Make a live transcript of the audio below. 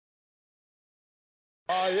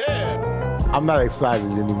Oh, yeah. I'm not excited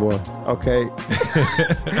anymore, okay?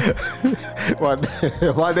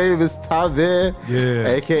 my name is Taver,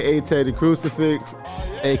 a.k.a. Teddy Crucifix,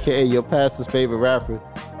 a.k.a. your pastor's favorite rapper.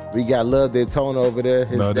 We got Love Daytona over there.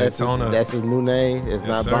 That's his new name. It's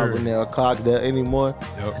not Bombinell Cogdell anymore.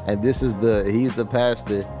 Yep. And he's the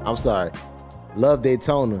pastor. I'm sorry. Love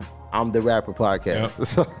Daytona, I'm the rapper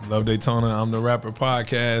podcast. Yep. Love Daytona, I'm the rapper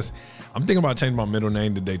podcast. I'm thinking about changing my middle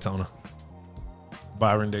name to Daytona.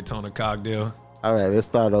 Byron Daytona Cogdell. All right, let's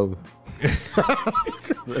start over.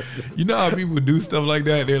 You know how people do stuff like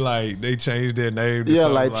that? They're like, they change their name to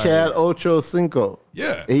like Chad Ochocinco.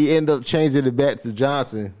 Yeah. He ended up changing it back to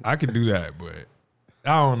Johnson. I could do that, but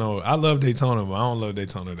I don't know. I love Daytona, but I don't love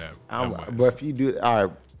Daytona that much. But if you do, all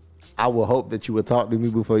right, I will hope that you would talk to me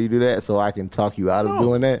before you do that so I can talk you out of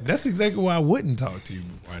doing that. That's exactly why I wouldn't talk to you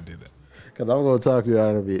before I did that. Because I'm going to talk you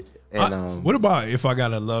out of it. And what about if I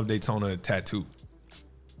got a Love Daytona tattoo?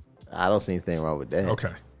 I don't see anything wrong with that.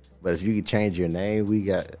 Okay. But if you could change your name,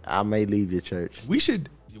 I may leave your church.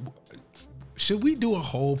 Should we do a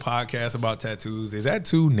whole podcast about tattoos? Is that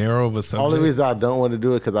too narrow of a subject? Only reason I don't want to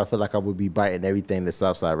do it because I feel like I would be biting everything that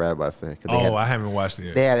Southside Rabbi said. I haven't watched it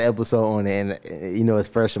yet. They had an episode on it, and it's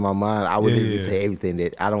fresh in my mind. I would literally say everything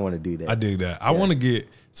that I don't want to do that. I dig that. I want to get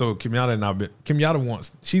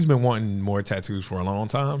Kenyatta she's been wanting more tattoos for a long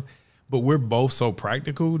time, but we're both so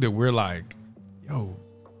practical that we're like, yo,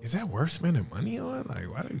 is that worth spending money on? Like,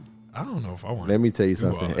 I don't know if I want. Let me tell you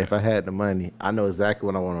something. If I had the money, I know exactly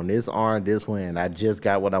what I want on this arm, this one, and I just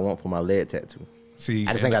got what I want for my leg tattoo. See,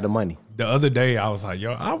 I just ain't got the money. The other day, I was like,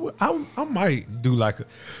 yo, I might do like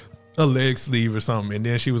a leg sleeve or something. And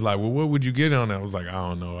then she was like, well, what would you get on that? I was like, I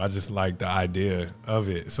don't know. I just like the idea of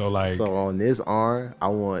it. So on this arm, I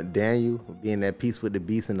want Daniel being that piece with the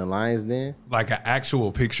beast and the lions den. Like an actual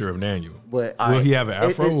picture of Daniel. But will he have an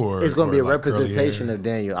afro it's going to be a representation of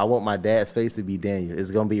Daniel. I want my dad's face to be Daniel. It's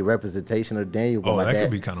going to be a representation of Daniel. But that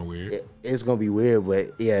could be kind of weird. It's going to be weird,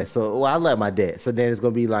 but yeah. So I like my dad. So then it's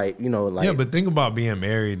going to be like, yeah, but think about being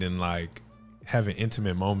married and like having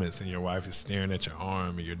intimate moments and your wife is staring at your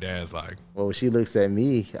arm and your dad's like, well, when she looks at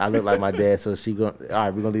me, I look like my dad, so all right,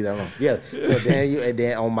 we're gonna leave that alone. Yeah. So Daniel, and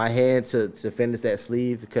then on my hand to finish that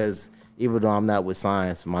sleeve, because even though I'm not with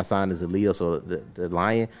signs, my sign is a Leo, so the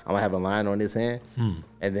lion, I'm gonna have a lion on this hand.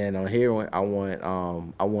 And then on here I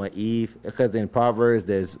want Eve, because in Proverbs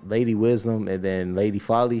there's Lady Wisdom and then Lady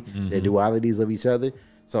Folly, the dualities of each other.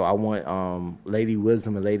 So I want Lady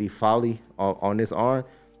Wisdom and Lady Folly on this arm.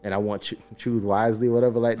 And I want choose wisely,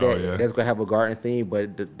 whatever like that. Yeah. That's gonna have a garden theme,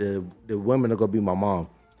 but the women are gonna be my mom.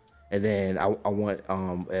 And then I want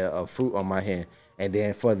a fruit on my hand. And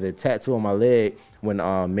then for the tattoo on my leg, when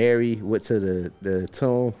Mary went to the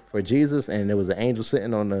tomb for Jesus, and there was an angel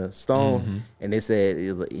sitting on the stone, and they said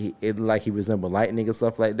it like he resembled lightning and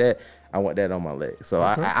stuff like that. I want that on my leg. So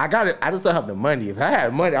I got it. I just don't have the money. If I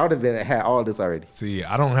had money, I would have had all this already. See,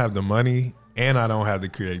 I don't have the money and I don't have the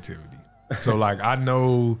creativity. So like I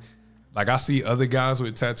know, like I see other guys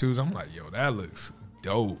with tattoos. I'm like, yo, that looks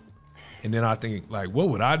dope. And then I think like, what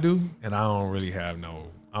would I do? And I don't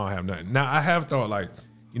have nothing. Now I have thought like,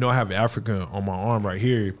 I have Africa on my arm right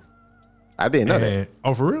here. I didn't know that.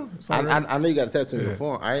 Oh, for real? I know you got a tattoo in your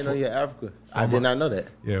form. I didn't know you had Africa. I did not know that.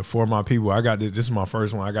 Yeah, for my people, I got this. This is my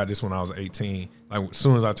first one. I got this when I was 18. Like as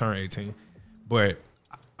soon as I turned 18. But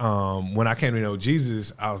when I came to know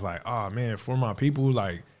Jesus, I was like, oh man, for my people,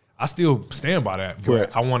 like. I still stand by that,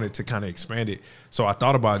 but I wanted to kind of expand it. So I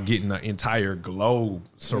thought about getting an entire globe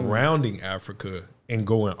surrounding Africa and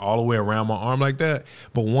going all the way around my arm like that.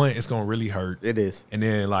 But one, it's going to really hurt. It is. And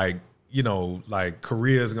then like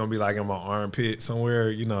Korea is going to be like in my armpit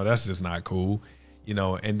somewhere, that's just not cool,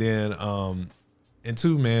 and then, and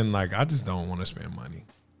two, man, like I just don't want to spend money.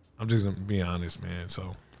 I'm just being honest, man.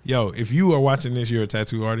 So. Yo, if you are watching this, you're a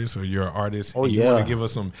tattoo artist or you're an artist and you want to give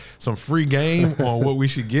us some free game on what we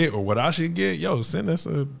should get or what I should get, yo, send us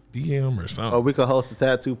a DM or something. Or we could host a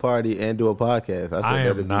tattoo party and do a podcast. I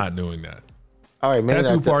am not doing that. All right, man.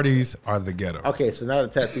 Tattoo parties are the ghetto. Okay, so not a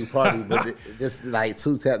tattoo party, but just like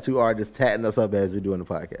two tattoo artists tatting us up as we're doing the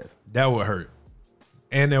podcast. That would hurt.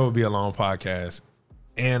 And that would be a long podcast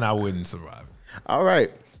and I wouldn't survive. All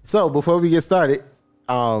right. So before we get started,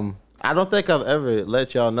 I don't think I've ever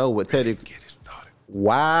let y'all know what Teddy. Get it started.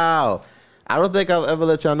 Wow, I don't think I've ever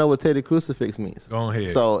let y'all know what Teddy Crucifix means. Go ahead.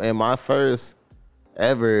 So in my first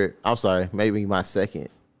ever, I'm sorry, maybe my second,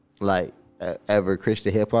 ever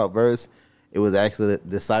Christian hip hop verse, it was actually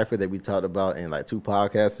the cipher that we talked about in like 2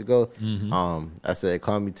 podcasts ago. I said,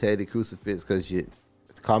 "Call me Teddy Crucifix because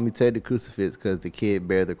the kid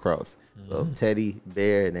bear the cross." So Teddy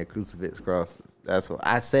bear and then crucifix cross. That's what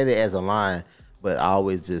I said it as a line. but I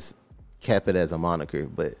always just kept it as a moniker.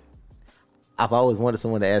 But I've always wanted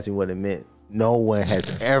someone to ask me what it meant. No one has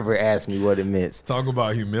ever asked me what it meant. Talk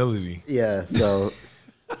about humility. Yeah, so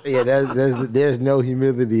yeah, there's no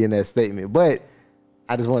humility in that statement. But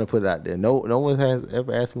I just want to put it out there. No one has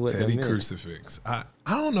ever asked me what Teddy that meant. Crucifix. I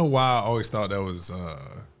don't know why I always thought that was.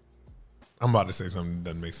 I'm about to say something that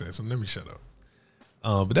doesn't make sense, so let me shut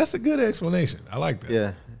up. But that's a good explanation. I like that.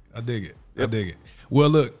 Yeah, I dig it. Yep. I dig it. Well,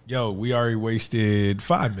 look, we already wasted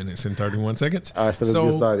 5 minutes and 31 seconds. All right, so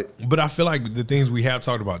let's get started. But I feel like the things we have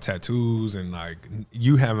talked about, tattoos and like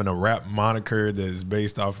you having a rap moniker that is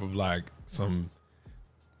based off of like some,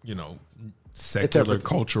 secular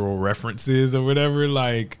cultural references or whatever,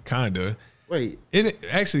 like kinda. Wait. It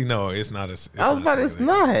actually no, it's not. It's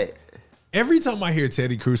not. Every time I hear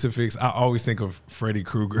Teddy Crucifix, I always think of Freddy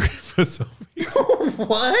Krueger for some reason.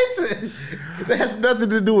 What? That has nothing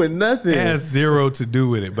to do with nothing. It has zero to do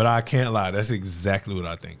with it, but I can't lie. That's exactly what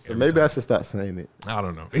I think. So maybe I should stop saying it. I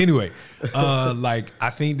don't know. Anyway, like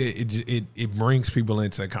I think that it brings people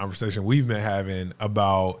into a conversation we've been having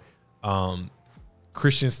about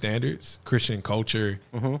Christian standards, Christian culture,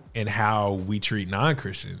 and how we treat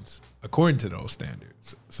non-Christians according to those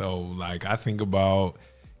standards. So like I think about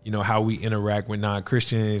how we interact with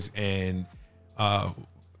non-Christians, and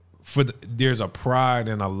there's a pride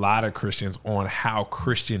in a lot of Christians on how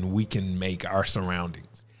Christian we can make our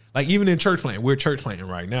surroundings. Like even in church plant, we're church planting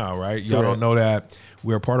right now, right? Y'all don't know that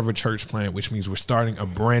we're a part of a church plant, which means we're starting a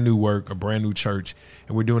brand new work, a brand new church,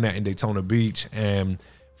 and we're doing that in Daytona Beach. And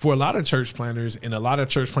for a lot of church planters in a lot of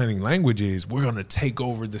church planting languages, we're going to take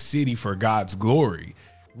over the city for God's glory,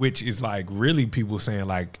 which is like really people saying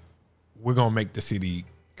like, we're going to make the city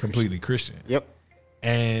completely Christian. Yep.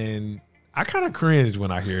 And I kind of cringe when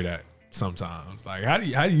I hear that sometimes. Like, how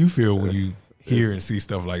do you feel when you hear and see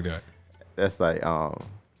stuff like that? That's like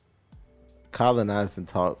colonizing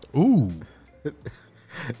talk. Ooh.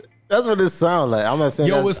 That's what it sounds like. I'm not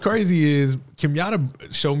saying. What's crazy is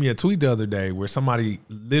Kenyatta showed me a tweet the other day where somebody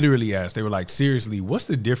literally asked, they were like, seriously, what's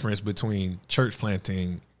the difference between church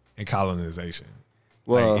planting and colonization?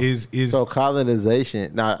 Well, like, so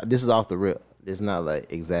colonization, now this is off the rip. It's not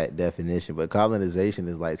like exact definition, but colonization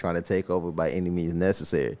is like trying to take over by any means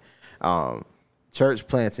necessary. Church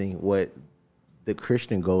planting, what the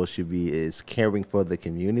Christian goal should be is caring for the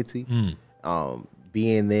community,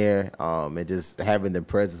 being there, and just having the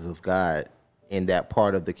presence of God in that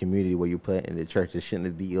part of the community where you're planting the church. It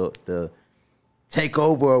shouldn't be the take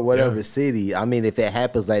over or whatever city. I mean, if it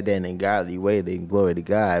happens like that in a godly way, then glory to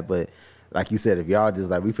God. But like you said, if y'all just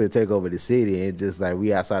like, we finna take over the city and just like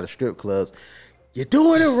we outside of strip clubs, you're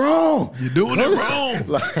doing it wrong. You're doing it wrong.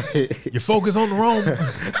 Like, you focus on the wrong.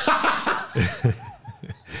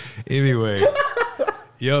 Anyway,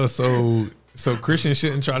 so Christians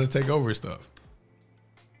shouldn't try to take over stuff.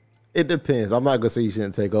 It depends. I'm not gonna say you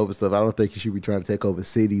shouldn't take over stuff. I don't think you should be trying to take over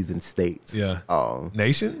cities and states. Yeah.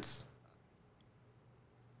 Nations.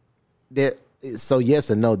 So yes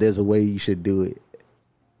and no. There's a way you should do it.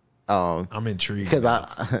 I'm intrigued because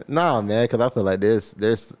because I feel like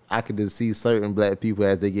there's I can just see certain black people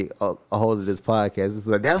as they get a hold of this podcast. It's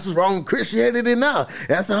like, that's what's wrong with Christianity now.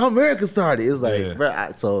 That's how America started. It's like,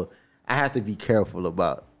 bro, so I have to be careful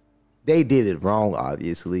about. They did it wrong,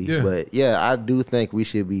 obviously, but I do think we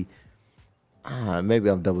should be. Maybe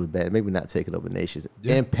I'm double bad. Maybe not taking over nations.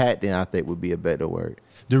 Impacting, I think, would be a better word.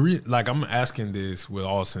 I'm asking this with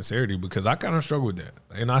all sincerity because I kind of struggle with that,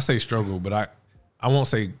 and I say struggle, but I won't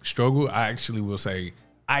say struggle. I actually will say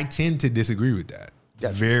I tend to disagree with that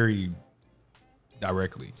very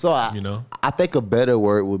directly. So I think a better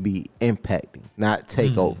word would be impacting, not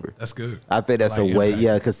take over. That's good. I think that's a way.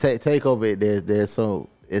 Yeah, because take over. There's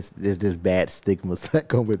this bad stigmas that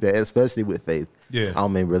come with that, especially with faith. Yeah,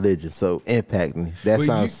 I'm in religion, so impacting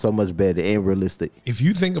sounds so much better and realistic. If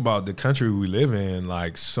you think about the country we live in,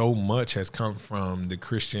 like so much has come from the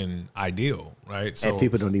Christian ideal, right? So and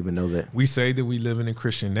people don't even know that. We say that we live in a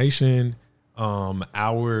Christian nation.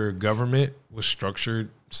 Our government was structured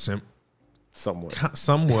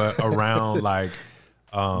somewhat around like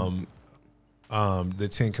the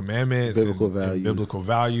Ten Commandments, biblical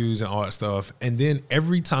values and all that stuff. And then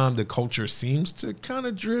every time the culture seems to kind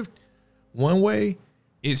of drift one way,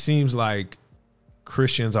 it seems like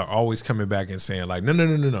Christians are always coming back and saying like,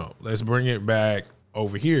 no, let's bring it back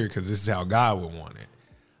over here because this is how God would want it.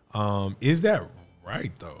 Is that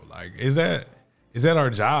right though? Like, is that our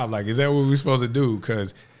job? Like, is that what we're supposed to do?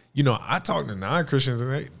 Because, I talk to non-Christians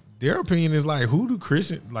and their opinion is like,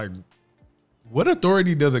 what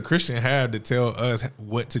authority does a Christian have to tell us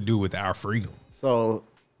what to do with our freedom? So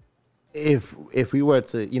if we were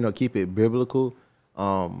to, keep it biblical,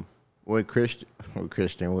 when when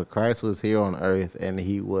Christ was here on earth and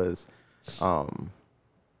he was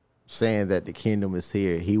saying that the kingdom is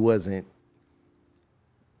here, he wasn't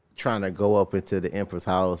trying to go up into the emperor's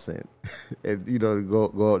house and you know,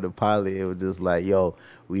 go up to Pilate. It was just like, yo,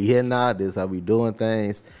 we here now, this is how we doing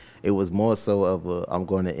things. It was more so of I'm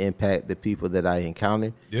going to impact the people that I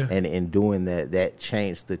encounter. Yeah. And in doing that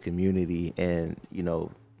changed the community and, you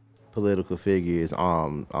know, political figures,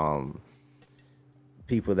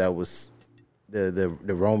 people that was the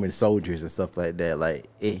Roman soldiers and stuff like that. Like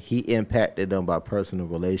he impacted them by personal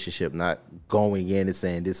relationship, not going in and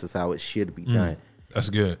saying this is how it should be done. That's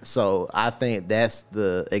good. So I think that's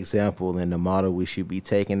the example and the model we should be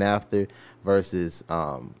taking after versus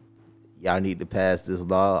y'all need to pass this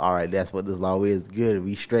law. All right, that's what this law is. Good,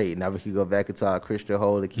 we straight. Now we can go back into our Christian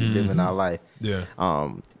hole and keep living our life. Yeah.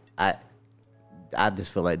 I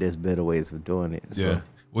just feel like there's better ways of doing it. So. Yeah.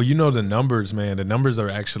 Well, you know, the numbers, man, the numbers are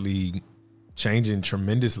actually changing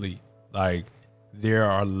tremendously. Like there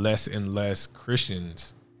are less and less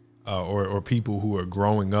Christians or people who are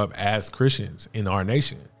growing up as Christians in our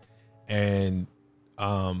nation. And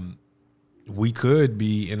we could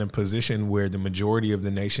be in a position where the majority of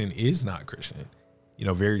the nation is not Christian, you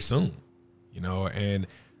know, very soon, you know, and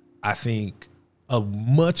I think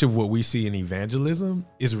much of what we see in evangelism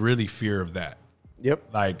is really fear of that. Yep.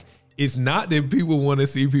 Like, it's not that people want to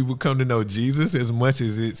see people come to know Jesus as much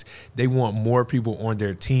as it's they want more people on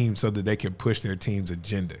their team so that they can push their team's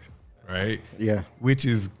agenda, right? Yeah. Which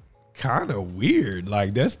is kind of weird.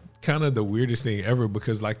 Like, that's kind of the weirdest thing ever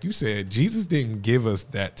because, like you said, Jesus didn't give us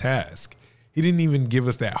that task. He didn't even give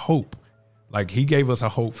us that hope. Like, he gave us a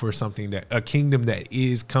hope for something that a kingdom that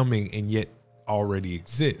is coming and yet already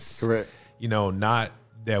exists. Correct. You know, not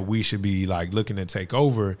that we should be like looking to take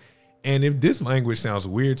over. And if this language sounds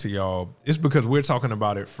weird to y'all, it's because we're talking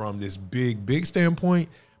about it from this big standpoint,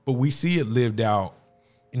 but we see it lived out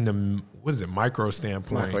in the, micro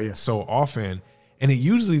standpoint so often. And it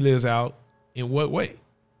usually lives out in what way?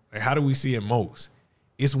 Like, how do we see it most?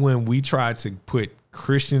 It's when we try to put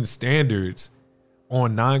Christian standards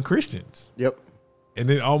on non-Christians. Yep. And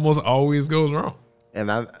it almost always goes wrong.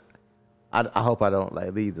 And I hope I don't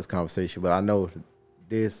like lead this conversation, but I know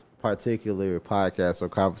this particular podcast or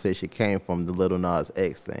conversation came from the Lil Nas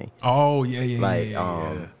X thing. Oh yeah.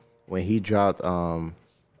 Like when he dropped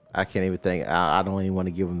I can't even think. I don't even want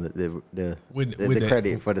to give him the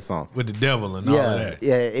credit for the song with the devil and all of that.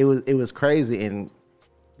 Yeah, it was crazy. And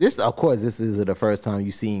this, of course, this isn't the first time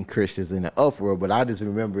you've seen Christians in an uproar. But I just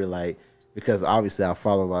remember, like, because obviously I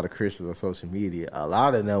follow a lot of Christians on social media. A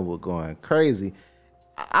lot of them were going crazy.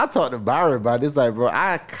 I talked to Byron about this. Like, bro,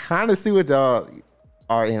 I kind of see what y'all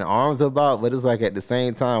are in arms about, but it's like at the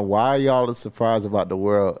same time, why are y'all surprised about the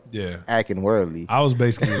world acting worldly? I was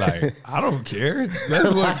basically like, I don't care.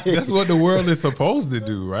 That's what the world is supposed to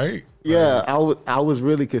do, right? Yeah, I was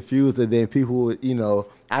really confused, and then people would, you know,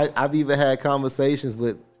 I've even had conversations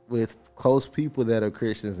with close people that are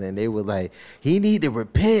Christians, and they were like, he need to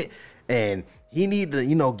repent and he need to,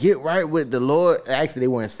 you know, get right with the Lord. Actually, they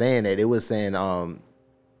weren't saying that. They were saying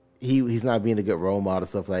he's not being a good role model,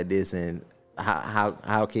 stuff like this, and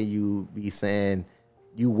how can you be saying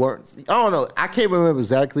you weren't? I don't know. I can't remember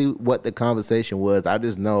exactly what the conversation was. I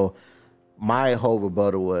just know my whole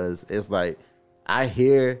rebuttal was, it's like, I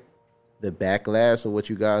hear the backlash of what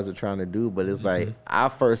you guys are trying to do, but it's like our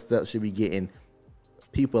first step should be getting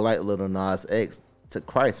people like Lil Nas X to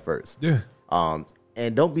Christ first. Yeah.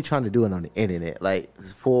 And don't be trying to do it on the internet. Like,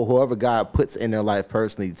 for whoever God puts in their life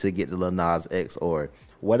personally to get to Lil Nas X or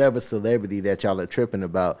whatever celebrity that y'all are tripping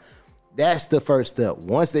about, that's the first step.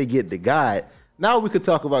 Once they get to God, now we could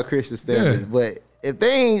talk about Christian standards. Yeah. But if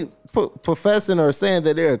they ain't professing or saying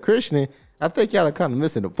that they're a Christian, I think y'all are kind of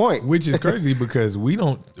missing the point. Which is crazy because we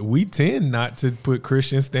tend not to put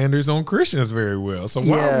Christian standards on Christians very well. So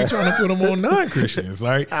why are we trying to put them on non-Christians?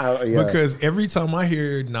 Like, because every time I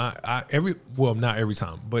hear not every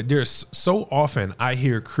time, but there's so often I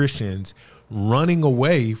hear Christians running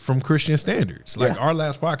away from Christian standards. Like our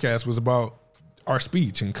last podcast was about our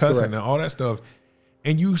speech and cussing and all that stuff.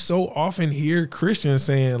 And you so often hear Christians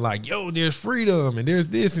saying like, yo, there's freedom and there's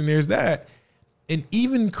this and there's that. And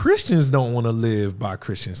even Christians don't want to live by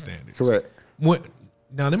Christian standards. Correct.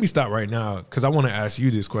 Now, let me stop right now because I want to ask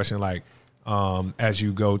you this question, like, as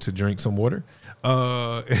you go to drink some water.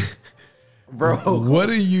 Bro, what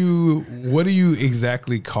do you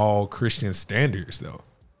exactly call Christian standards, though?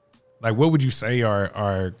 Like, what would you say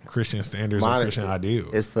are Christian standards or Christian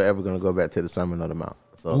ideals? It's forever going to go back to the Sermon on the Mount.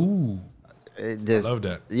 So, ooh, I love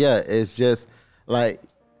that. Yeah, it's just like...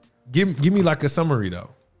 Give me like a summary, though.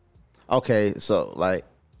 Okay, so like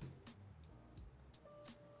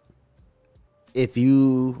if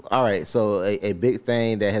you all right, so a big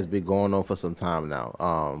thing that has been going on for some time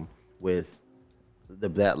now, with the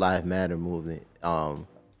Black Lives Matter movement.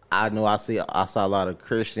 I know I saw a lot of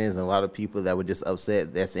Christians and a lot of people that were just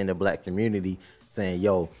upset that's in the black community saying,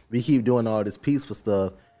 yo, we keep doing all this peaceful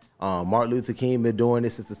stuff. Martin Luther King been doing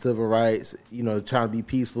this since the civil rights, trying to be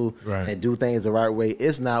peaceful and do things the right way.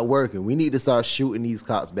 It's not working. We need to start shooting these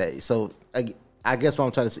cops back. So I guess what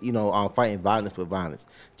I'm trying to say, fighting violence with violence.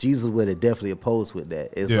 Jesus would have definitely opposed with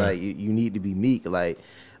that. It's like you need to be meek,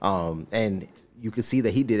 and you can see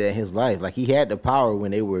that he did that in his life. Like he had the power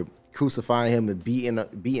when they were crucifying him and beating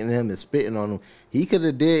him and spitting on him. He could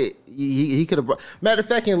have did. He could have. Matter of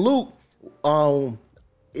fact, in Luke,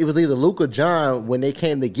 it was either Luke or John when they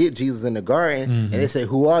came to get Jesus in the garden, and they said,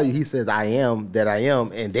 "Who are you?" He says, "I am that I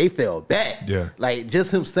am," and they fell back. Yeah, like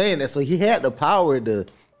just him saying that. So he had the power to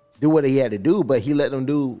do what he had to do, but he let them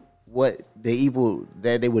do what the evil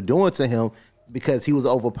that they were doing to him because he was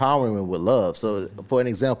overpowering them with love. So, for an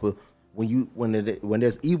example, when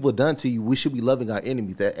there's evil done to you, we should be loving our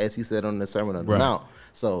enemies, as he said on the Sermon on the Mount.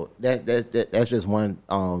 So that's just one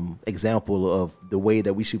example of the way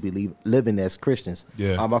that we should be living as Christians.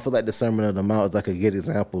 Yeah, I feel like the Sermon on the Mount is like a good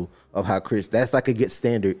example of how that's like a good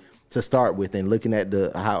standard to start with, and looking at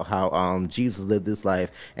how Jesus lived this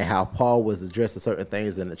life and how Paul was addressing certain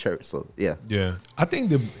things in the church. So yeah. I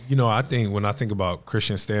think I think when I think about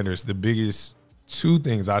Christian standards, the biggest two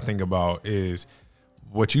things I think about is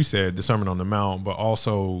what you said, the Sermon on the Mount, but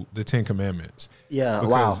also the 10 Commandments. Yeah,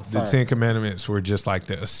 because the 10 Commandments were just like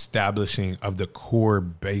the establishing of the core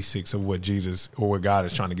basics of what Jesus or what God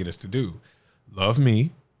is trying to get us to do. Love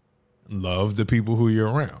me, love the people who you're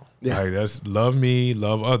around. Yeah. Like that's love me,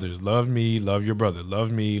 love others. Love me, love your brother.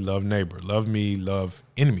 Love me, love neighbor. Love me, love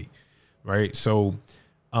enemy. Right? So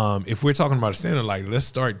if we're talking about a standard, like let's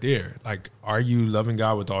start there. Like, are you loving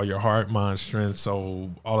God with all your heart, mind, strength,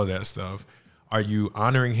 soul, all of that stuff? Are you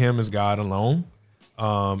honoring him as God alone?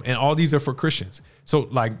 And all these are for Christians. So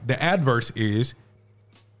like the adverse is,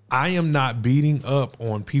 I am not beating up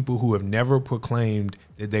on people who have never proclaimed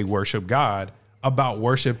that they worship God about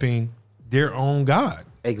worshiping their own God.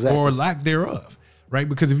 Exactly. Or lack thereof, right?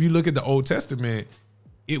 Because if you look at the Old Testament,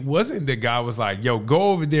 it wasn't that God was like, yo,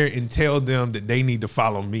 go over there and tell them that they need to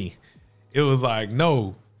follow me. It was like,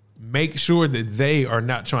 no, make sure that they are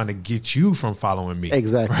not trying to get you from following me.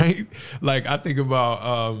 Exactly. Right? Like I think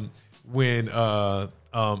about when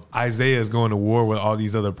Isaiah is going to war with all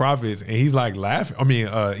these other prophets and he's like laughing. I mean,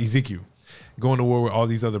 Ezekiel going to war with all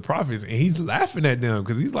these other prophets and he's laughing at them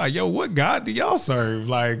because he's like, yo, what God do y'all serve?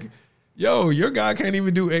 Like, yo, your God can't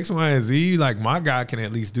even do X, Y, and Z. Like my God can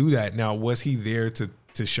at least do that. Now, was he there to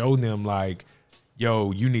show them like,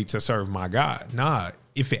 yo, you need to serve my God? Nah,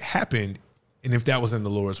 if it happened, and if that was in the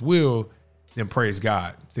Lord's will, then praise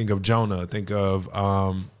God. Think of Jonah. Think of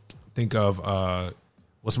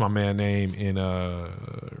what's my man name in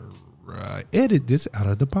edit this out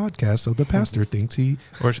of the podcast so the pastor thinks he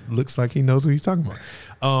or looks like he knows what he's talking about.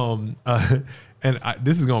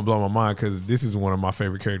 This is gonna blow my mind because this is one of my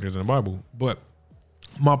favorite characters in the Bible. But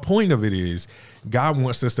my point of it is, God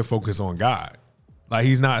wants us to focus on God. Like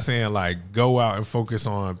he's not saying like go out and focus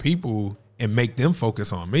on people and make them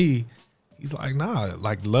focus on me. He's like, nah,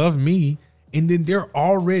 like love me. And then there are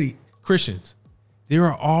already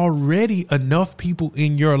enough people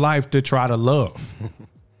in your life to try to love.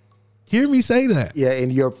 Hear me say that. Yeah, in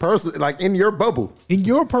your in your bubble. In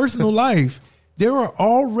your personal life, there are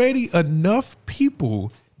already enough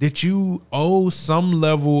people that you owe some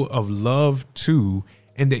level of love to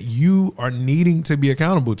and that you are needing to be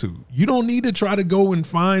accountable to. You don't need to try to go and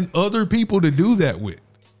find other people to do that with.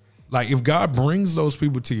 Like if God brings those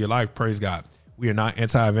people to your life, praise God. We are not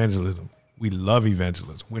anti-evangelism. We love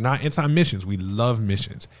evangelism. We're not anti-missions. We love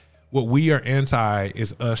missions. What we are anti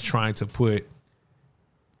is us trying to put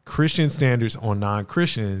Christian standards on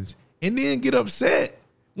non-Christians and then get upset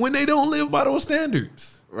when they don't live by those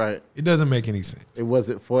standards. Right. It doesn't make any sense. It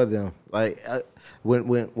wasn't for them. Like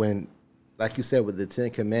when like you said with the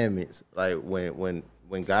 10 Commandments, like when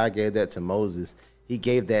God gave that to Moses, he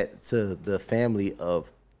gave that to the family of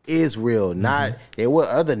Israel. Not there were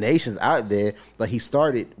other nations out there, but he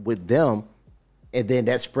started with them, and then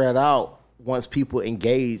that spread out once people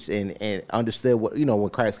engaged and understood what when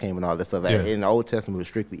Christ came and all that stuff. Yeah. In the Old Testament, it was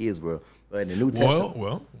strictly Israel, but in the New Testament,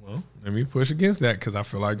 well, let me push against that because I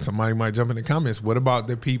feel like somebody might jump in the comments. What about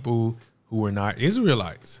the people who were not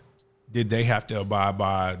Israelites? Did they have to abide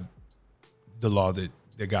by the law that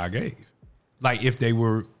God gave? Like if they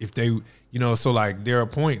so like there are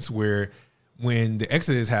points where when the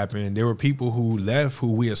Exodus happened, there were people who left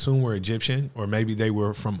who we assume were Egyptian, or maybe they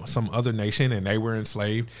were from some other nation and they were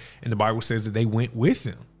enslaved. And the Bible says that they went with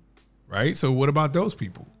them, right? So what about those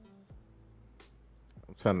people?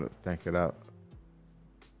 I'm trying to think it out.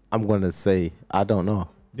 I'm going to say, I don't know.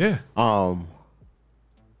 Yeah.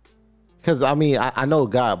 Because, I mean, I know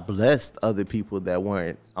God blessed other people that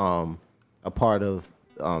weren't a part of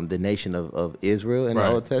the nation of Israel in the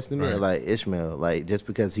Old Testament, like Ishmael, like just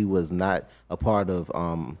because he was not a part of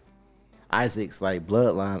Isaac's like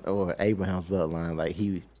bloodline or Abraham's bloodline, like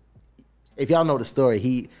if y'all know the story,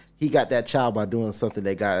 he got that child by doing something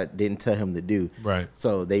that God didn't tell him to do. Right.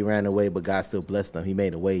 So they ran away, but God still blessed them. He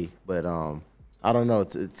made a way. But I don't know.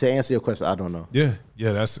 To answer your question, I don't know. Yeah.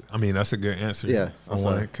 That's a good answer. Yeah.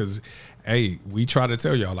 Because hey, we try to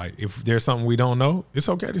tell y'all, like, if there's something we don't know, it's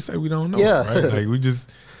okay to say we don't know. Yeah. Right? Like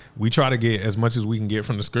we try to get as much as we can get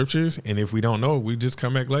from the scriptures, and if we don't know, we just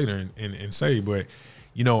come back later and say. But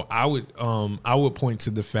I would point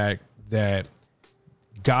to the fact that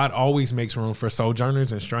God always makes room for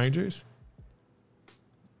sojourners and strangers,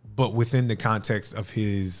 but within the context of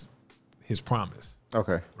his promise.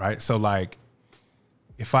 Okay. Right. So like,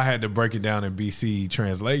 if I had to break it down in BC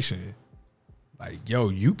translation, like, yo,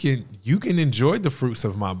 you can enjoy the fruits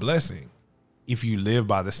of my blessing if you live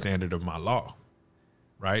by the standard of my law.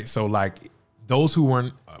 Right. So like, those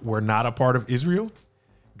who were not a part of Israel,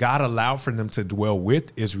 God allowed for them to dwell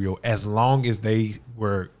with Israel as long as they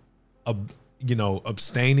were,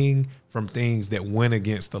 abstaining from things that went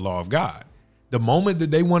against the law of God. The moment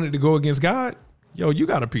that they wanted to go against God, yo, you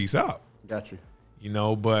got to peace out. Got you.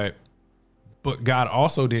 But God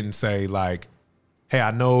also didn't say like, hey,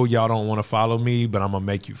 I know y'all don't want to follow me, but I'm gonna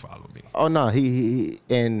make you follow me. Oh no, he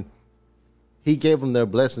gave them their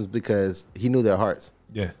blessings because he knew their hearts.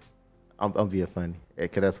 Yeah. I'm being funny,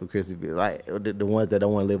 because that's what Chris would be like. The ones that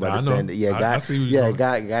don't want to live by the know. standard. Yeah, God. I see what you're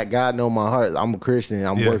doing. God know my heart. I'm a Christian.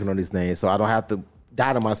 I'm working on these things, so I don't have to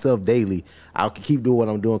die to myself daily. I can keep doing what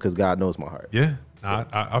I'm doing because God knows my heart. Yeah,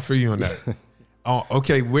 I feel you on that. Oh,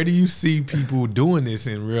 okay. Where do you see people doing this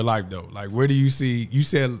in real life though? Like, where do you see? You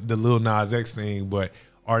said the Lil Nas X thing, but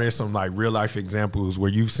are there some like real life examples where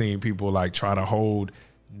you've seen people like try to hold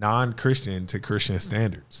non-Christian to Christian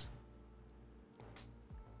standards?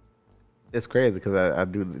 It's crazy because I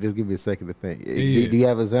do. Just give me a second to think. Yeah. Do you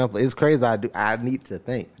have an example? It's crazy. I need to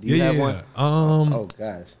think. Do you have one? Oh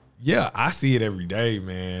gosh. Yeah, I see it every day,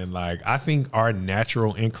 man. Like, I think our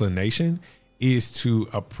natural inclination is to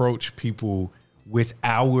approach people with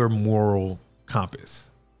our moral compass,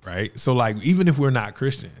 right? So like, even if we're not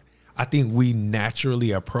Christian, I think we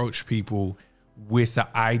naturally approach people with the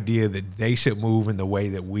idea that they should move in the way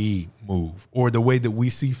that we move or the way that we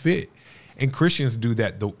see fit. And Christians do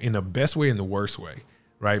that in the best way and the worst way,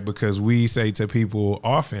 right? Because we say to people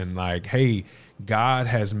often like, hey, God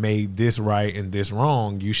has made this right and this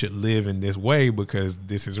wrong. You should live in this way because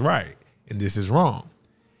this is right and this is wrong.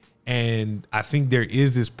 And I think there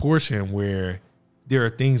is this portion where there are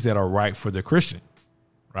things that are right for the Christian,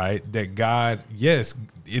 right? That God, yes,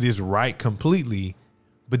 it is right completely,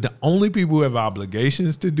 but the only people who have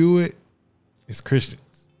obligations to do it is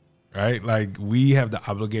Christians, right? Like, we have the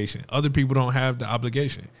obligation. Other people don't have the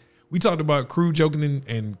obligation. We talked about crew joking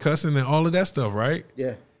and cussing and all of that stuff, right?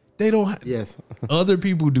 Yeah. They don't. Yes. Other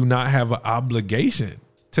people do not have an obligation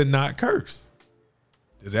to not curse.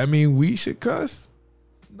 Does that mean we should cuss?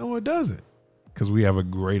 No, it doesn't. Because we have a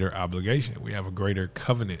greater obligation. We have a greater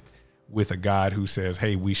covenant with a God who says,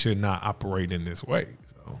 hey, we should not operate in this way.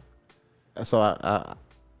 So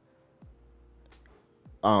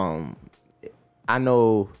I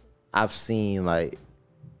know I've seen, like,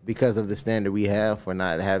 because of the standard we have for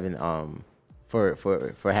not having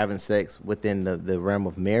for having sex within the realm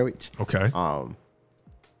of marriage. Okay.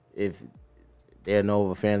 If they know of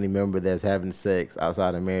a family member that's having sex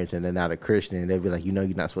outside of marriage and they're not a Christian, they'll be like, you're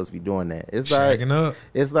not supposed to be doing that. It's shagging like up.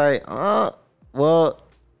 It's like, well,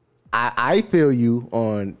 I feel you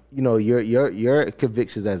on, your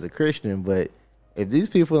convictions as a Christian, but if these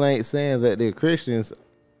people ain't saying that they're Christians,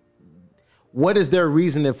 what is their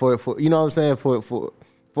reasoning for you know what I'm saying, for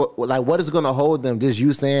like, what is going to hold them? Just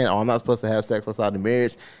you saying, oh, I'm not supposed to have sex outside of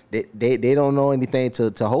marriage. They don't know anything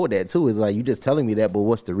to hold that to. It's like, you just telling me that, but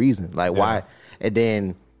what's the reason? Like, why? And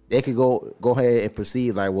then they could go ahead and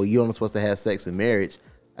proceed like, well, you're only supposed to have sex in marriage.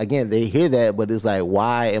 Again, they hear that, but it's like,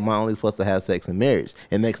 why am I only supposed to have sex in marriage?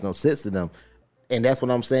 It makes no sense to them. And that's what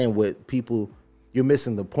I'm saying with people. You're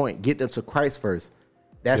missing the point. Get them to Christ first.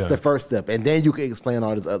 That's the first step. And then you can explain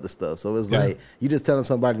all this other stuff. So it's like, you just telling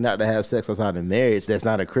somebody not to have sex outside of marriage that's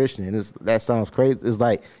not a Christian. And that sounds crazy. It's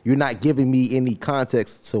like, you're not giving me any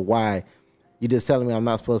context to why You just telling me I'm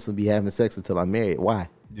not supposed to be having sex until I'm married. Why?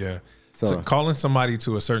 Yeah. So calling somebody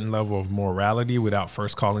to a certain level of morality without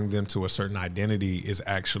first calling them to a certain identity is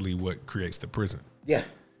actually what creates the prison. Yeah.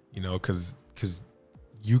 You know, because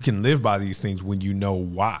you can live by these things when you know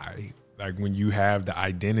why, like when you have the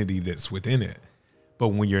identity that's within it. But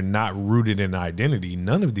when you're not rooted in identity,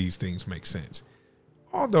 none of these things make sense.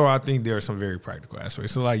 Although I think there are some very practical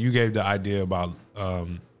aspects. So like you gave the idea about,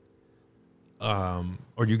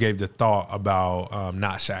 or you gave the thought about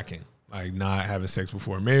not shacking, like not having sex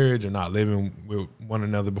before marriage or not living with one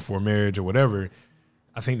another before marriage or whatever.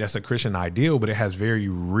 I think that's a Christian ideal, but it has very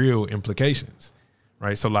real implications,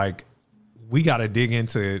 right? So like we got to dig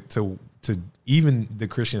into to even the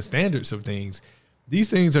Christian standards of things. These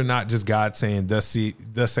things are not just God saying, thus say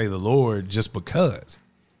the Lord, just because.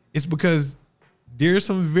 It's because there's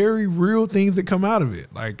some very real things that come out of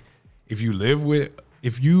it. Like if you live with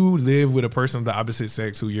a person of the opposite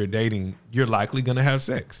sex who you're dating, you're likely going to have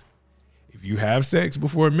sex. If you have sex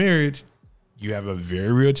before marriage, you have a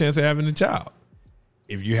very real chance of having a child.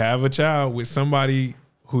 If you have a child with somebody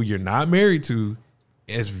who you're not married to,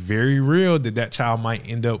 it's very real that child might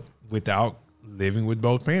end up without living with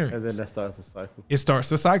both parents. And then that starts a cycle. It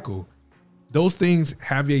starts a cycle. Those things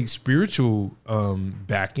have a spiritual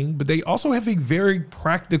backing, but they also have a very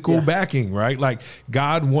practical backing, right? Like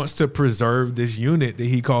God wants to preserve this unit that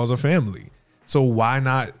he calls a family. So why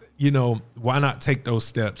not take those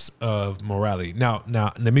steps of morality? Now,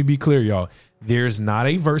 let me be clear, y'all. There's not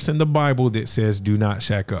a verse in the Bible that says do not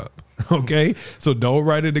shack up. Okay. So don't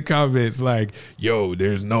write in the comments like, yo,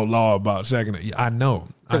 there's no law about shacking up. I know.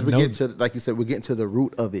 Because we get to, like you said, we're getting to the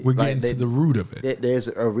root of it. We're getting to the root of it. There's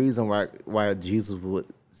a reason why Jesus would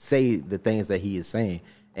say the things that he is saying.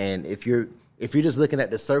 And if you're just looking at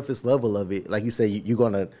the surface level of it, like you say, you're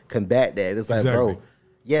going to combat that. It's like, bro,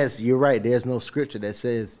 yes, you're right. There's no scripture that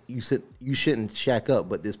says you shouldn't shack up.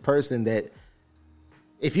 But this person that,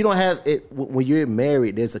 if you don't have it, when you're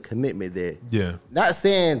married, there's a commitment there. Yeah. Not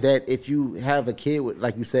saying that if you have a kid, with,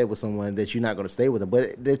 like you said, with someone that you're not going to stay with them.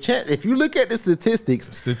 But if you look at the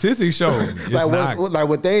statistics show like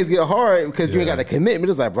when things get hard because you ain't got a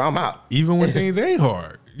commitment, it's like, bro, I'm out. Even when things ain't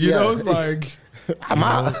hard, you know, it's like I'm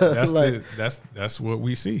out. That's what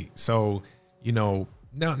we see. So, you know,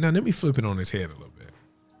 now let me flip it on his head a little bit.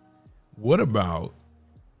 What about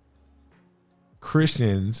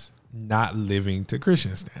Christians not living to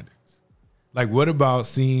Christian standards? Like, what about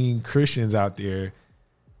seeing Christians out there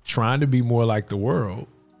trying to be more like the world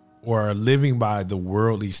or living by the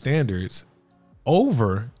worldly standards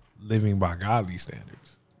over living by godly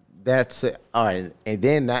standards? That's it. All right. And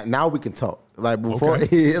then now we can talk. Like before,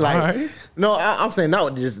 like, no, I'm saying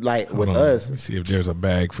not just like with us. Let me see if there's a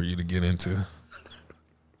bag for you to get into.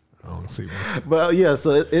 I don't see one. But yeah,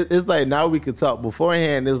 so it's like now we can talk.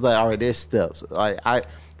 Beforehand, it's like, all right, there's steps. Like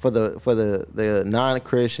for the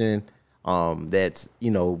non-Christian, that's,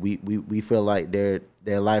 you know, we feel like their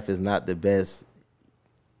life is not the best.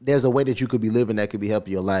 There's a way that you could be living that could be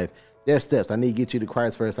helping your life. There's steps. I need to get you to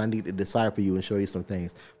Christ first. I need to disciple you and show you some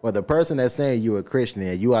things. For the person that's saying you're a Christian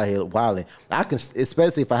and you out here wilding, I can,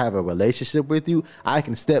 especially if I have a relationship with you, I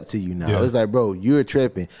can step to you now. Yeah. It's like, bro, you're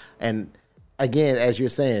tripping. And again, as you're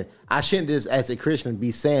saying, I shouldn't just, as a Christian,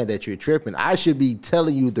 be saying that you're tripping. I should be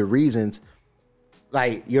telling you the reasons.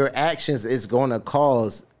 Like, your actions is going to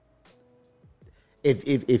cause.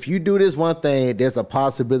 If you do this one thing, there's a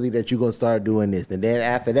possibility that you're going to start doing this. And then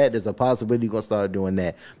after that, there's a possibility you're going to start doing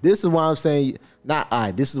that. This is why I'm saying,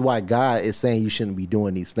 this is why God is saying you shouldn't be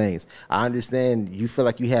doing these things. I understand you feel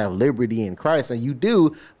like you have liberty in Christ, and you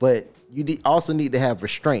do, but you also need to have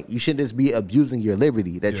restraint. You shouldn't just be abusing your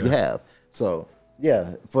liberty that you have. So,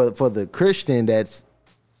 yeah, for the Christian that's,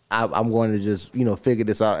 I'm going to just, you know, figure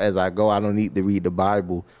this out as I go. I don't need to read the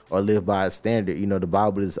Bible or live by a standard. You know, the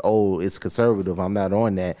Bible is old, it's conservative. I'm not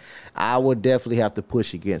on that. I would definitely have to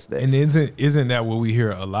push against that. And isn't that what we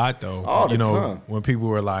hear a lot though? All the time. When people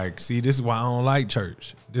were like, see, this is why I don't like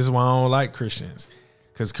church. This is why I don't like Christians.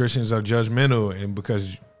 Because Christians are judgmental and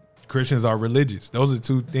because Christians are religious. Those are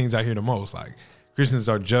two things I hear the most. Like, Christians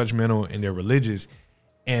are judgmental and they're religious.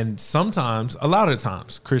 And sometimes, a lot of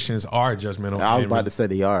times, Christians are judgmental. I was about to say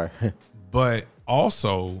they are. But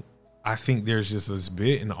also, I think there's just this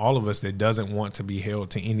bit in all of us that doesn't want to be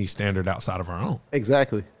held to any standard outside of our own.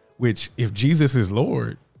 Exactly. Which, if Jesus is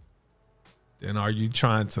Lord, then are you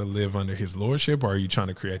trying to live under his lordship or are you trying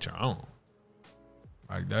to create your own?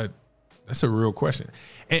 Like that's a real question.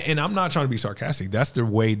 And I'm not trying to be sarcastic. That's the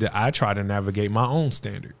way that I try to navigate my own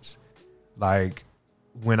standards. Like,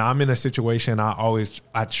 when I'm in a situation,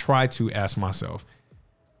 I try to ask myself,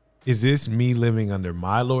 is this me living under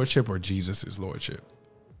my lordship or Jesus's lordship?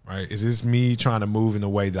 right? Is this me trying to move in the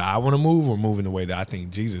way that I want to move, or move in the way that I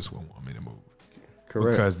think Jesus would want me to move?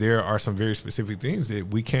 Correct. Because there are some very specific things that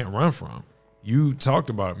we can't run from. You talked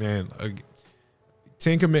about, man,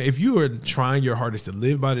 10 Commandments. If you are trying your hardest to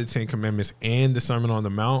live by the 10 Commandments and the Sermon on the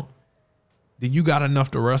Mount, then you got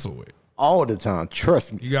enough to wrestle with. All the time.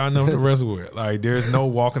 Trust me. You got enough to wrestle with. Like, there's no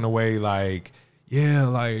walking away like, yeah,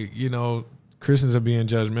 like, you know, Christians are being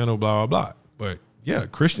judgmental, blah, blah, blah. But yeah,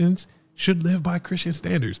 Christians should live by Christian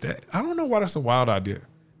standards. That, I don't know why that's a wild idea.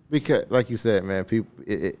 Because, like you said, man, people,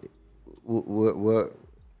 we're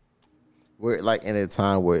like in a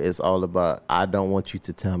time where it's all about, I don't want you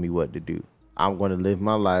to tell me what to do. I'm going to live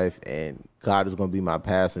my life, and God is going to be my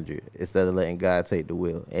passenger instead of letting God take the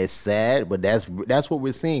wheel. It's sad, but that's what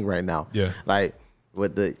we're seeing right now. Yeah. Like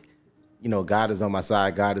with the, you know, God is on my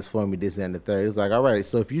side, God is for me, this and the third. It's like, all right,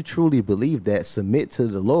 so if you truly believe that, submit to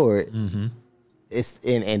the Lord. Mm-hmm. It's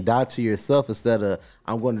and die to yourself instead of,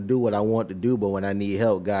 I'm going to do what I want to do, but when I need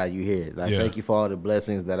help, God, you here. Like, thank you for all the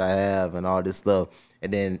blessings that I have and all this stuff.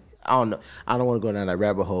 And then I don't know, I don't want to go down that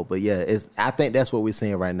rabbit hole, but yeah, I think that's what we're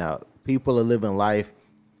seeing right now. People are living life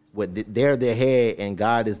with they're their head and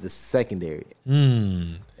God is the secondary.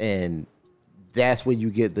 And that's where you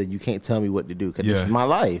get you can't tell me what to do because this is my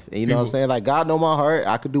life. And you know what I'm saying? Like, God know my heart.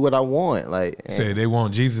 I could do what I want. Like, say they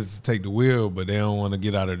want Jesus to take the wheel, but they don't want to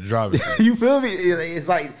get out of the driver's seat. You feel me? It's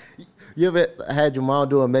like, you ever had your mom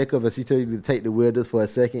doing makeup and she told you to take the wheel just for a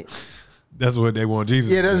second? That's what they want Jesus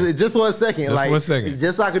to do. Just for a second. Just for a second.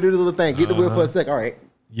 Just so I could do the little thing. Get the wheel for a second. All right.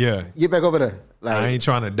 Yeah. Get back over there. Like, I ain't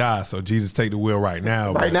trying to die, so Jesus take the wheel right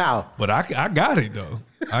now. Now. But I got it, though.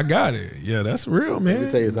 I got it. Yeah, that's real, man. Let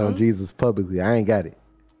me tell you something, Jesus publicly. I ain't got it.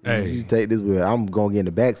 Hey. You take this wheel. I'm going to get in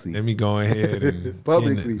the backseat. Let me go ahead and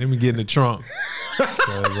publicly. let me get in the trunk.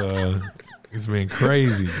 It's been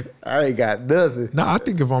crazy. I ain't got nothing. No, I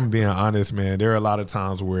think if I'm being honest, man, there are a lot of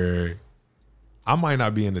times where I might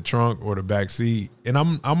not be in the trunk or the back seat, and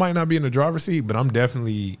I might not be in the driver's seat, but I'm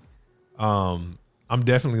definitely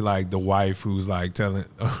like the wife who's like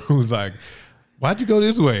why'd you go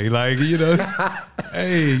this way? Like, you know,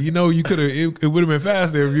 hey, you know, you could have, it would have been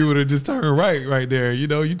faster if you would have just turned right there. You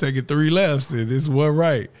know, you taking 3 lefts and this one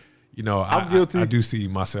right. You know, I'm guilty. I do see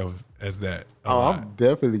myself as that. I'm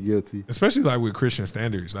definitely guilty. Especially like with Christian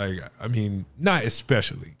standards. Like, I mean, not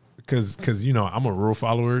especially because, you know, I'm a rule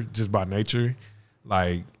follower just by nature.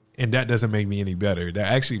 Like, and that doesn't make me any better.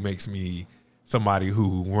 That actually makes me somebody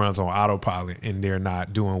who runs on autopilot and they're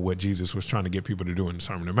not doing what Jesus was trying to get people to do in the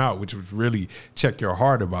Sermon on the Mount, which was really check your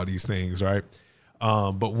heart about these things, right?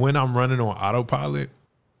 But when I'm running on autopilot,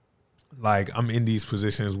 like, I'm in these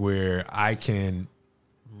positions where I can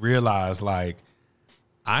realize, like,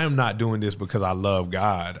 I am not doing this because I love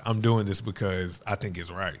God. I'm doing this because I think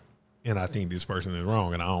it's right. And I think this person is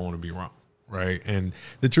wrong and I don't want to be wrong, right? And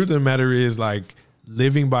the truth of the matter is, like,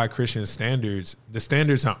 living by Christian standards, the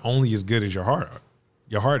standards are only as good as your heart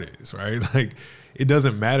is, right? Like, it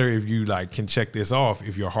doesn't matter if you like can check this off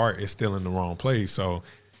if your heart is still in the wrong place. So,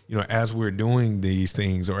 you know, as we're doing these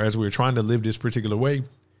things or as we're trying to live this particular way,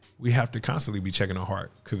 we have to constantly be checking our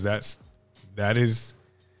heart, because that's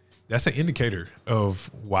an indicator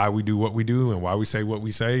of why we do what we do and why we say what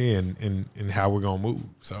we say and how we're gonna move.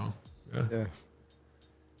 So yeah.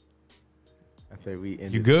 I think we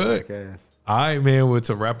ended. You good? The podcast. All right, man. Well,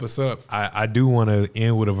 to wrap us up, I do want to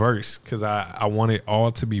end with a verse, because I want it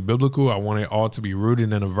all to be biblical. I want it all to be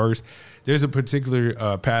rooted in a verse. There's a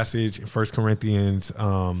particular passage in 1 Corinthians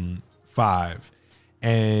 5.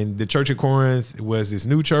 And the church of Corinth was this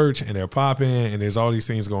new church, and they're popping, and there's all these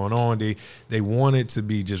things going on. They wanted to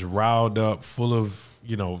be just riled up, full of,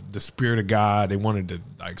 you know, the Spirit of God. They wanted to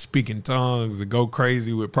like speak in tongues, to go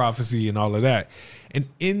crazy with prophecy and all of that. And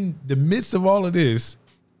in the midst of all of this,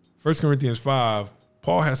 1 Corinthians 5,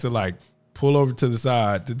 Paul has to like pull over to the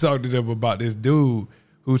side to talk to them about this dude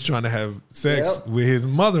who's trying to have sex with his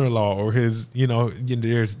mother-in-law, or his, you know,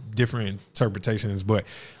 there's different interpretations, but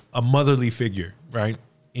a motherly figure, right,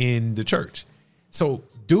 in the church. So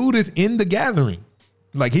dude is in the gathering.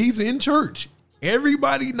 Like, he's in church.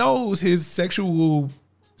 Everybody knows his sexual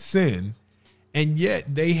sin, and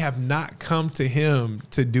yet they have not come to him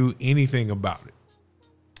to do anything about it.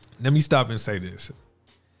 Let me stop and say this.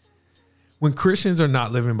 When Christians are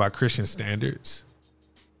not living by Christian standards,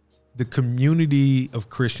 the community of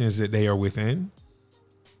Christians that they are within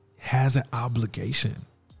has an obligation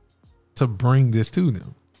to bring this to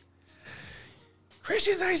them.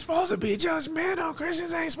 Christians ain't supposed to be judgmental.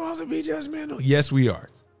 Christians ain't supposed to be judgmental. Yes, we are.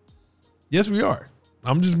 Yes, we are.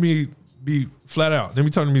 I'm just be flat out. Let me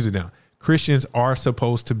turn the music down. Christians are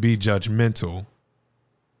supposed to be judgmental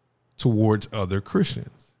towards other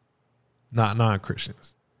Christians, not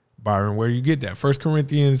non-Christians. Byron, where you get that. 1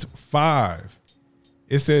 Corinthians 5.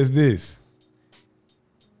 It says this.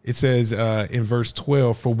 It says in verse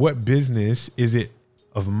 12, for what business is it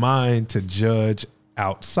of mine to judge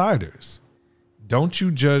outsiders? Don't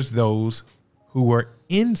you judge those who are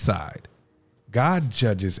inside. God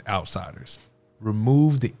judges outsiders.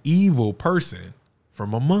 Remove the evil person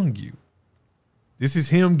from among you. This is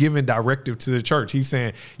him giving directive to the church. He's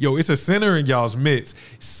saying, yo, it's a sinner in y'all's midst.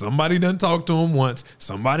 Somebody done talked to him once.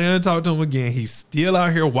 Somebody done talked to him again. He's still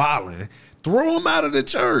out here wilding. Throw him out of the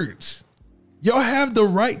church. Y'all have the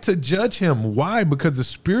right to judge him. Why? Because the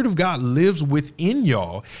Spirit of God lives within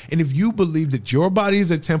y'all. And if you believe that your body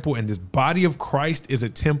is a temple and this body of Christ is a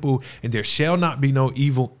temple and there shall not be no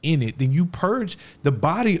evil in it, then you purge the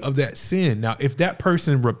body of that sin. Now, if that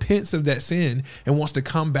person repents of that sin and wants to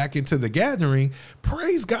come back into the gathering,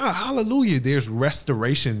 praise God. Hallelujah. There's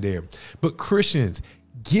restoration there. But Christians,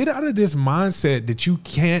 get out of this mindset that you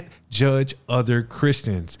can't judge other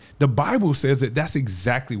Christians. The Bible says that that's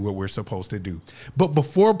exactly what we're supposed to do. But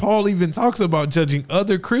before Paul even talks about judging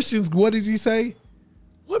other Christians, what does he say?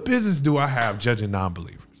 What business do I have judging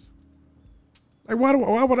non-believers? Like,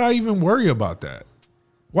 why would I even worry about that?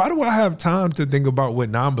 Why do I have time to think about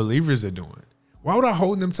what non-believers are doing? Why would I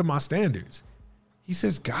hold them to my standards? He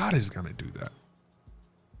says God is going to do that.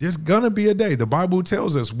 There's going to be a day, the Bible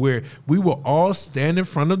tells us, where we will all stand in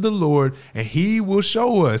front of the Lord and he will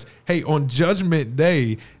show us, hey, on judgment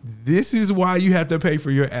day, this is why you have to pay for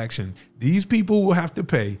your action. These people will have to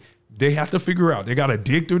pay. They have to figure out. They got to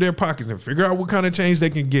dig through their pockets and figure out what kind of change they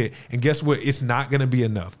can get. And guess what? It's not going to be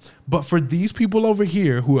enough. But for these people over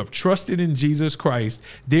here who have trusted in Jesus Christ,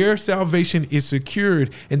 their salvation is secured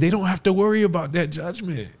and they don't have to worry about that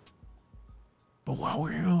judgment. But while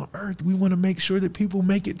we're here on earth, we want to make sure that people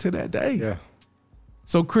make it to that day. Yeah.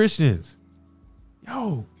 So Christians,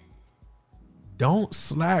 yo, don't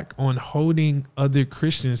slack on holding other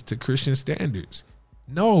Christians to Christian standards.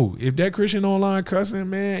 No, if that Christian online cussing,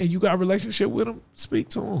 man, and you got a relationship with him, speak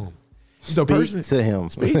to him. Speak to him.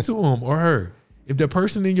 Speak to him or her. If the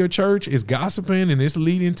person in your church is gossiping and it's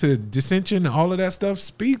leading to dissension and all of that stuff,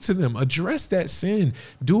 speak to them. Address that sin.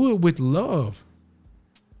 Do it with love.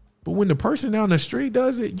 But when the person down the street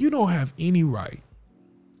does it, you don't have any right,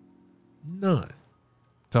 none,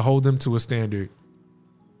 to hold them to a standard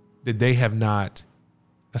that they have not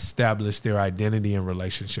established their identity and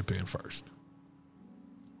relationship in first.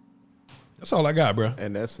 That's all I got, bro.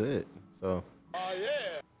 And that's it. So,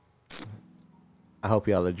 I hope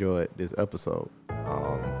y'all enjoyed this episode.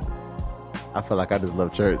 I feel like I just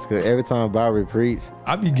love church because every time Byron preach,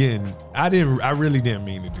 I really didn't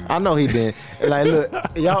mean to do that. I know he didn't. Like, look,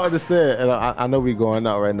 y'all understand. And I know we going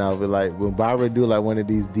out right now, but like when Byron do like one of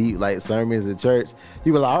these deep like sermons at church,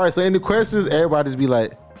 he was like, all right, so any questions? Everybody just be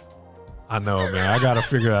like, I know, man. I got to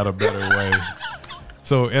figure out a better way.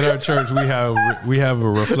 So in our church, we have a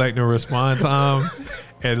reflect and respond time,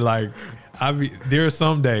 and like there are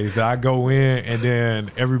some days that I go in and then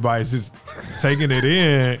everybody's just taking it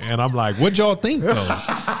in, and I'm like, "What y'all think though?"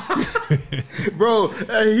 Bro,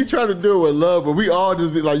 hey, he trying to do it with love, but we all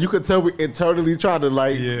just be like, you could tell we internally trying to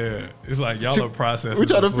like, yeah, it's like y'all are processing. We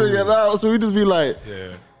trying to figure it out, so we just be like,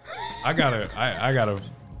 yeah, I gotta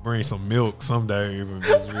bring some milk some days and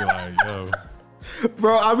just be like, yo.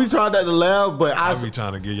 Bro, I be trying not to laugh, but I be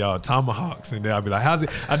trying to get y'all tomahawks, and then I'll be like, "How's it?"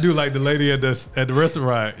 I do like the lady at the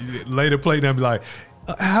restaurant, lay the plate, and I be like,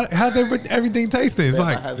 "How's everything tasting?" It's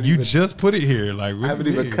man, like you just put it here, like I haven't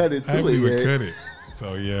even cut it. Cut it.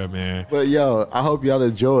 So yeah, man. But yo, I hope y'all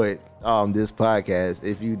enjoyed this podcast.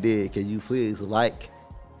 If you did, can you please like,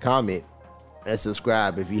 comment, and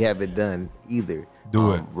subscribe if you haven't done either?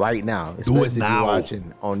 Do it right now. Do it now. If you're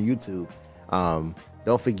watching on YouTube,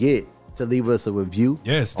 don't forget to leave us a review.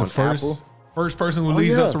 Yes, the first person who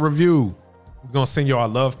leaves us a review, we're gonna send you our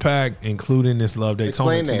love pack, including this Love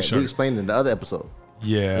Daytona t-shirt. We explained in the other episode.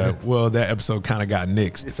 Yeah, well, that episode kind of got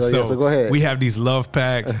nixed. So go ahead. We have these love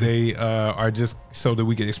packs. They are just so that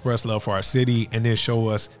we can express love for our city and then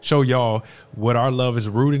show y'all what our love is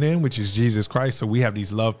rooted in, which is Jesus Christ. So we have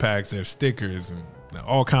these love packs. There's stickers and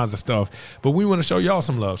all kinds of stuff, but we want to show y'all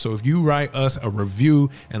some love. So if you write us a review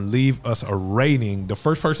and leave us a rating, the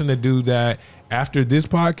first person to do that after this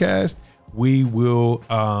podcast, we will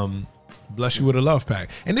bless you with a love pack.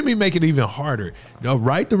 And then we make it even harder. Now,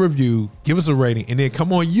 write the review, give us a rating, and then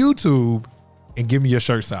come on YouTube and give me your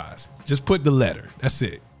shirt size. Just put the letter. That's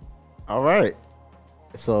it. All right.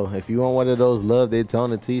 So if you want one of those Love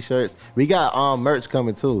Daytona t-shirts, we got merch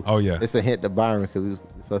coming too. Oh yeah, it's a hint to Byron because we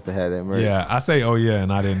supposed to have that merch. Yeah, I say oh yeah,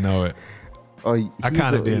 and I didn't know it. Oh, I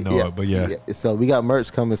kind of didn't know it, but yeah. So we got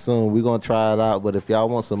merch coming soon. We're gonna try it out. But if y'all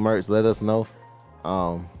want some merch, let us know.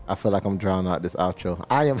 I feel like I'm drowning out this outro.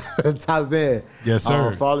 I am Tyvan. Yes,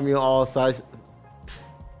 sir. Follow me on all sites.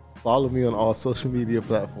 Follow me on all social media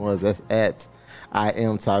platforms. That's at I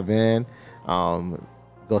am Tyvan.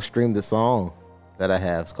 Go stream the song that I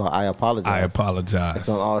have. It's called I Apologize. I apologize. It's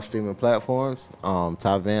on all streaming platforms.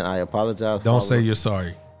 Tyvan, I apologize. Don't say you're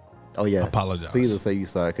sorry. Oh yeah. Apologize. Please don't say you're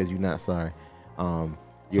sorry because you're not sorry. Some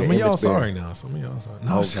of y'all sorry now. Some of y'all sorry.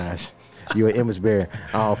 No, oh gosh. You're an image bearer.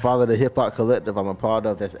 Follow the Hip Hop Collective I'm a part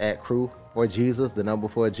of. That's at Crew for Jesus, the number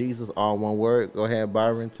for Jesus, all one word. Go ahead,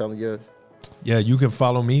 Byron. Tell them your. Yeah, you can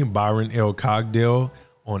follow me, Byron L. Cogdell,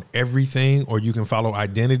 on everything, or you can follow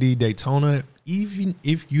Identity Daytona. Even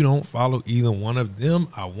if you don't follow either one of them,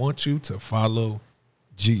 I want you to follow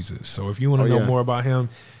Jesus. So if you want to know more about him,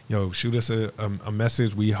 shoot us a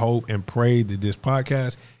message. We hope and pray that this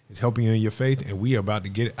podcast is helping you in your faith, and we are about to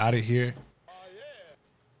get out of here.